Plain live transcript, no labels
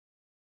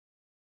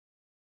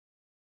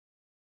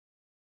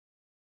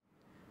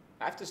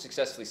After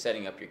successfully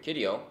setting up your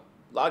Kittyo,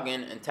 log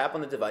in and tap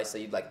on the device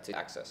that you'd like to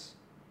access.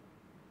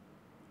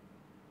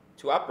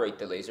 To operate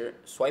the laser,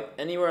 swipe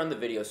anywhere on the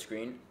video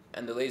screen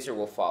and the laser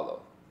will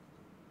follow.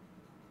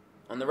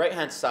 On the right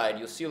hand side,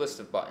 you'll see a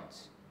list of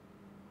buttons.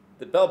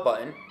 The bell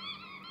button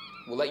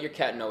will let your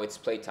cat know it's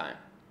playtime.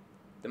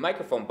 The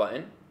microphone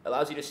button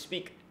allows you to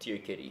speak to your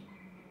kitty.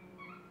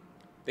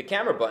 The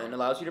camera button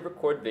allows you to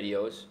record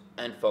videos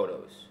and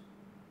photos.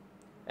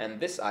 And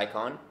this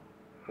icon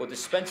will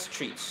dispense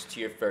treats to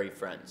your furry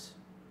friends.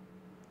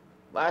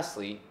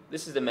 Lastly,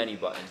 this is the menu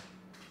button.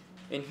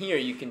 In here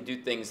you can do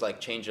things like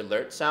change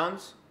alert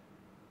sounds,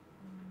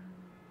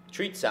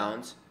 treat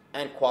sounds,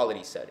 and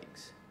quality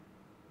settings.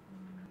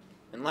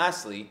 And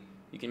lastly,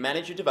 you can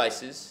manage your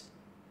devices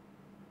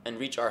and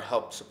reach our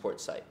help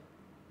support site.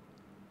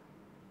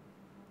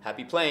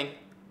 Happy playing!